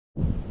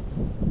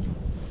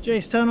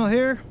Jace Tunnell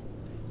here.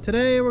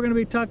 Today we're going to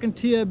be talking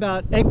to you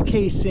about egg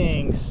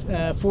casings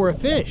for a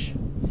fish.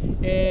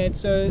 And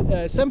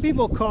so some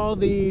people call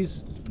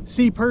these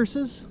sea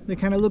purses. They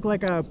kind of look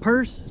like a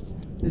purse.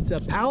 It's a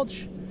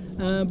pouch,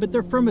 but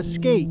they're from a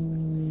skate.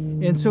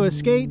 And so a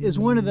skate is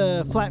one of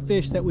the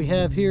flatfish that we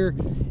have here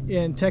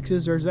in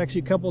Texas. There's actually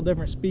a couple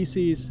different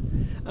species.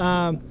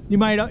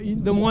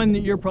 The one that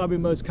you're probably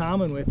most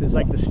common with is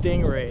like the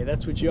stingray.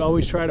 That's what you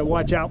always try to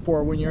watch out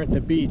for when you're at the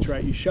beach,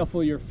 right? You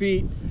shuffle your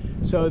feet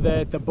so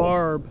that the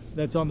barb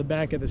that's on the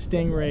back of the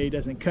stingray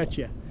doesn't cut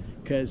you,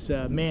 because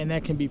man,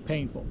 that can be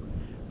painful.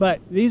 But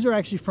these are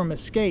actually from a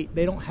skate.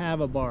 They don't have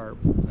a barb.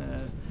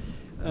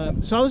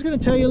 So I was going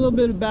to tell you a little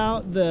bit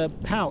about the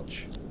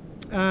pouch.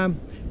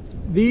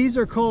 These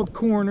are called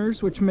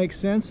corners, which makes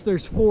sense.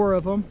 There's 4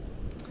 of them.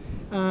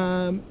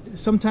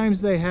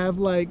 Sometimes they have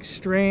like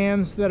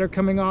strands that are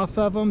coming off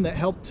of them that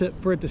help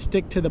for it to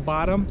stick to the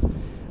bottom.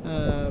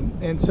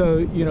 And so,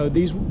 you know,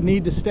 these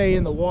need to stay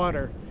in the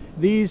water.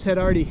 These had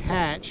already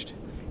hatched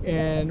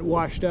and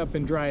washed up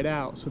and dried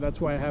out, so that's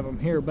why I have them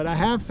here. But I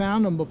have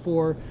found them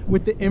before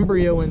with the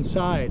embryo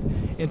inside,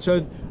 and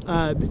so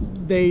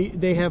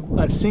they have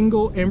a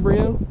single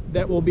embryo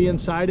that will be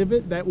inside of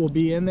it, that will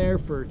be in there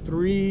for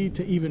 3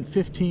 to even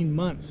 15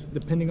 months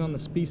depending on the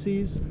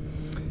species.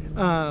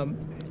 A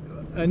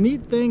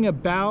neat thing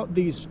about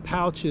these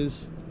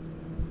pouches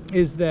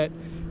is that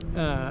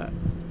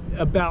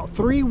about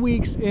 3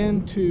 weeks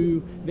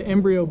into the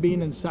embryo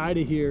being inside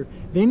of here,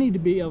 they need to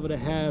be able to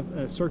have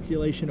a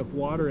circulation of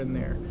water in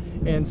there.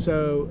 And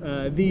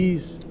so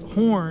these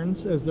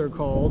horns, as they're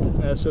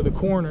called, so the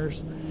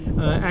corners,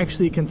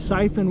 actually can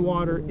siphon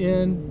water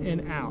in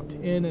and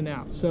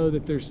out, so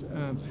that there's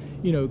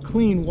you know,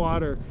 clean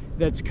water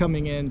that's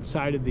coming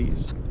inside of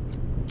these.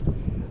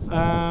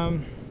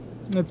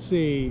 Let's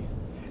see.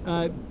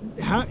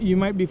 How you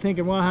might be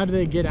thinking, well, how do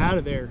they get out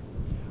of there?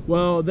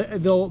 Well,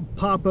 they'll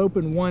pop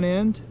open one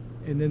end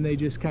and then they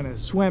just kind of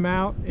swim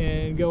out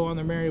and go on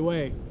their merry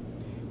way.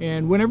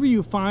 And whenever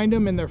you find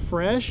them and they're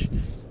fresh,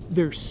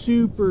 they're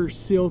super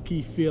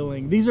silky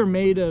feeling. These are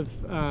made of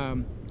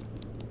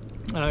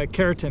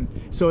keratin,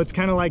 so it's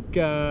kind of like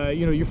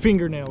you know, your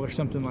fingernail or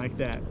something like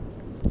that.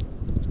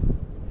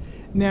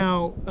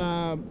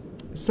 Now,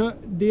 so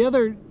the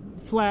other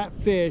flat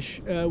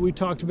fish we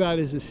talked about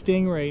is the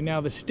stingray. Now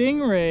the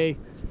stingray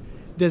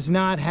does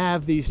not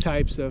have these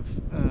types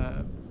of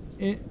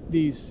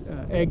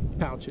egg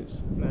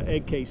pouches,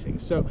 egg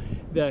casings. So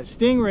the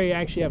stingray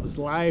actually has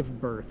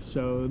live birth,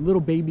 so little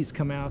babies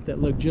come out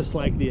that look just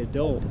like the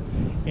adult,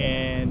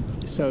 and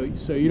so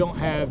you don't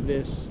have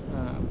this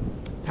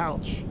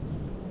pouch.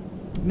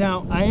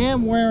 Now I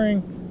am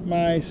wearing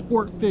my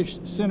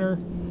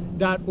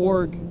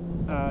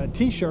sportfishcenter.org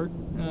t-shirt.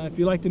 If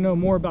you'd like to know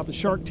more about the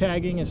shark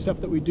tagging and stuff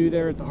that we do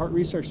there at the Heart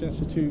Research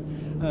Institute,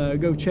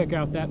 go check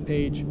out that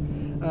page.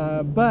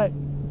 But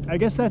I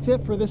guess that's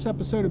it for this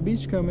episode of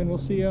Beachcombing. We'll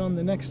see you on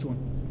the next one.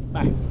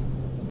 Bye.